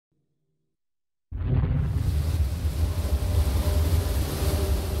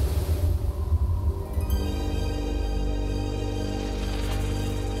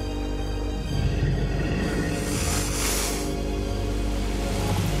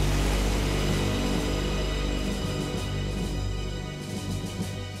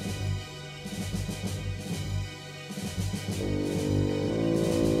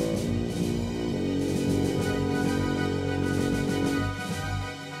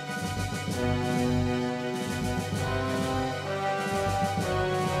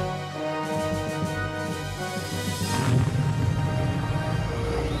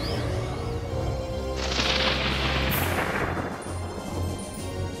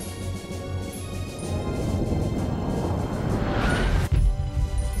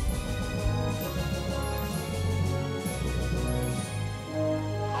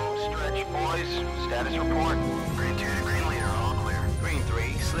Status report. Green 2 to Green Leader, all clear. Green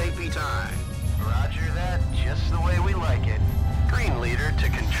 3, sleepy time. Roger that, just the way we like it. Green Leader to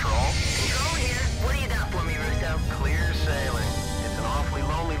Control. Control here. What do you got for me, Russo? Clear sailing. It's an awfully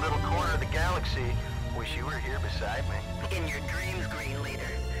lonely little corner of the galaxy. Wish you were here beside me. In your dreams, Green Leader.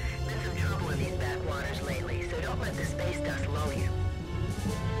 Been some trouble in these backwaters lately, so don't let the space dust lull you.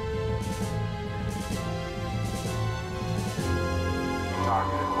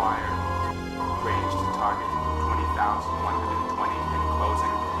 Target acquired. Range to target 20,120 and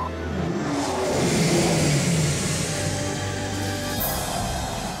closing.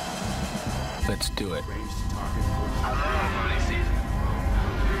 Let's do it. Range to target.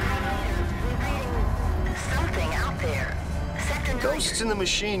 Something out there. Sector Ghosts in the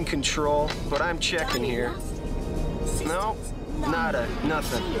machine, Control, but I'm checking here. No, nada,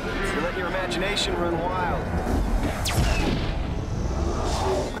 nothing. You let your imagination run wild.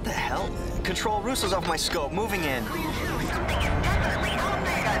 What the hell? Control, Russo's off my scope, moving in. Something is definitely out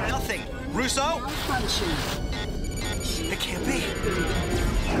there. Got nothing. Russo? It can't be.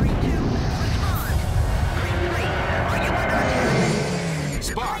 Green 2, respond. Green 3, are you under attack?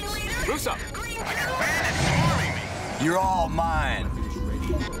 Sparks! Russo! Green 2! You're all mine.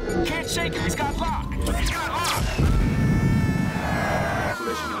 Can't shake him, he's got lock! He's got lock!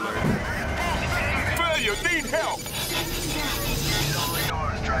 Collision alert. Failure, need help! All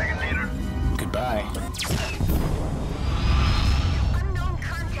yours, Dragon Leader. Goodbye. Unknown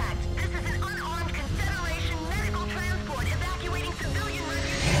contact. This is an unarmed Confederation medical transport evacuating civilian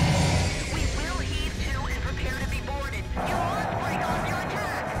refugees. We will heave to and prepare to be boarded. You must break off your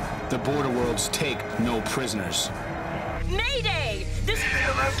attack. The border worlds take no prisoners. Mayday! This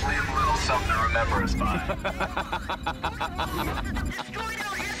Yeah, let's leave a little something to remember us by. Destroyed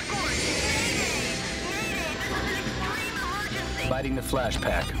our escort. Mayday! Mayday! This is an extreme emergency. Lighting the flash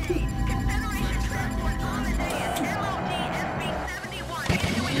pack. Confederation transport Omnidaeus MOD SB-71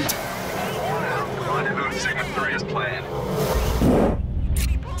 issuing Rendezvous Sigma 3 is planned.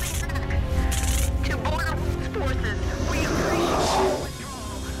 be pulling back. To border forces, we appreciate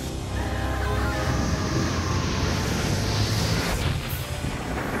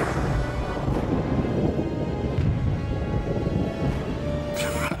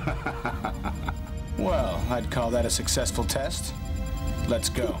Well, I'd call that a successful test. Let's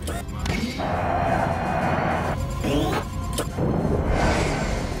go.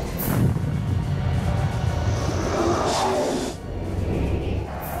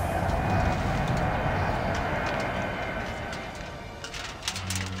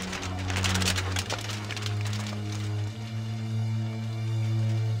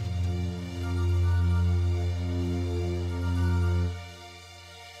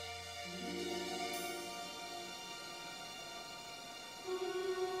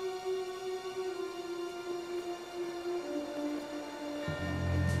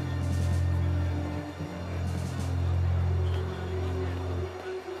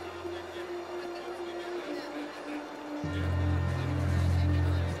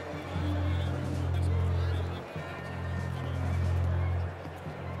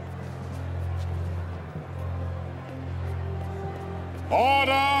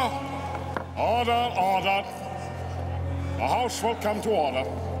 Order! Order, order. The House will come to order.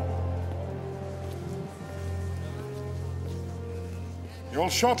 You'll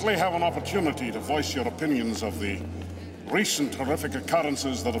shortly have an opportunity to voice your opinions of the recent horrific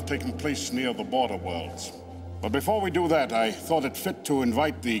occurrences that have taken place near the border worlds. But before we do that, I thought it fit to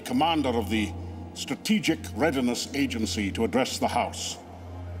invite the commander of the Strategic Readiness Agency to address the House,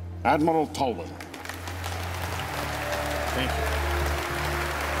 Admiral Tolwyn. Thank you.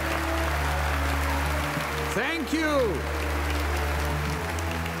 Thank you!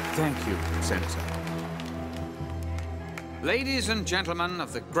 Thank you, Senator. Ladies and gentlemen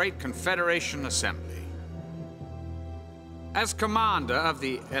of the Great Confederation Assembly, as commander of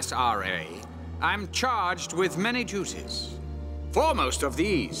the SRA, I'm charged with many duties. Foremost of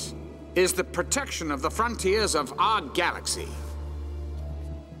these is the protection of the frontiers of our galaxy.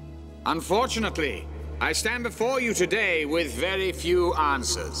 Unfortunately, I stand before you today with very few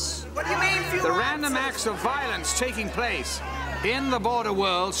answers. What do you mean, few The random acts of violence taking place in the border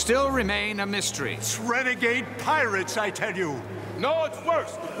world still remain a mystery. It's renegade pirates, I tell you. No, it's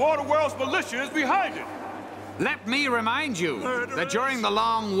worse. The border world's militia is behind it. Let me remind you that during the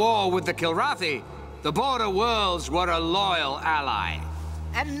long war with the Kilrathi, the border worlds were a loyal ally.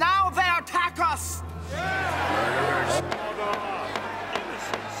 And now they attack us!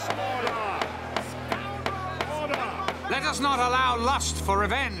 Let us not allow lust for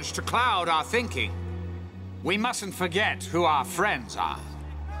revenge to cloud our thinking. We mustn't forget who our friends are.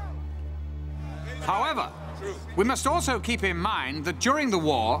 However, we must also keep in mind that during the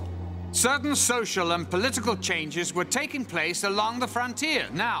war, certain social and political changes were taking place along the frontier.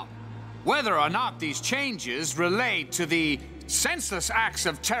 Now, whether or not these changes relate to the senseless acts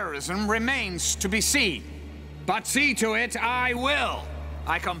of terrorism remains to be seen. But see to it I will.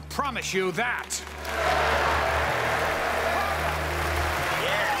 I can promise you that.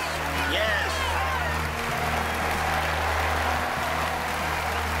 Yes.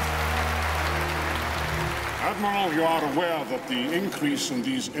 Admiral, you are aware that the increase in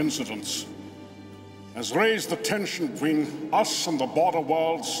these incidents has raised the tension between us and the border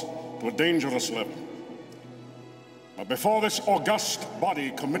worlds to a dangerous level. But before this august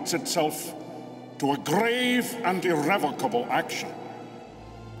body commits itself to a grave and irrevocable action,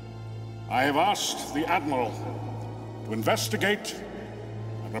 I have asked the Admiral to investigate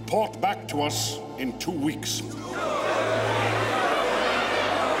and report back to us in 2 weeks.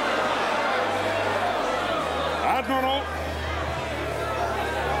 Admiral,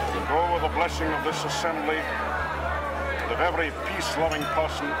 you go with the blessing of this assembly and of every peace-loving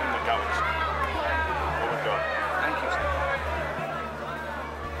person in the galaxy. Go with God. Thank you, sir.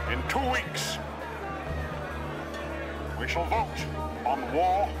 In 2 weeks, we shall vote on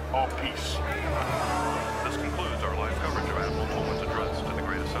war or peace. This concludes our live coverage of Admiral Pullman's address to the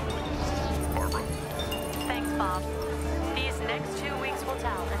Great Assembly. Barbara. Thanks, Bob. These next 2 weeks will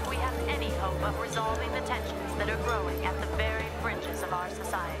tell if we have any hope of resolving the tensions that are growing at the very fringes of our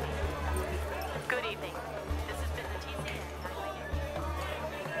society. Good evening. This has been the TCN.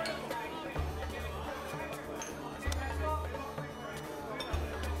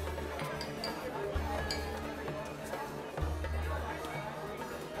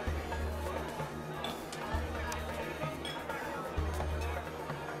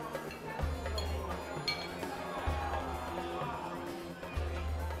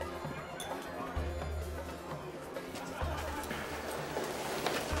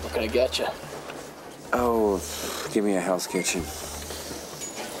 What can I get you? Oh, give me a Hell's Kitchen.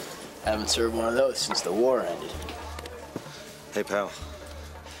 Haven't served one of those since the war ended. Hey, pal.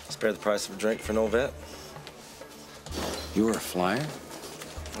 Spare the price of a drink for an old vet? You were a flyer?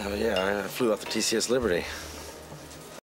 Oh, yeah, I flew off the TCS Liberty.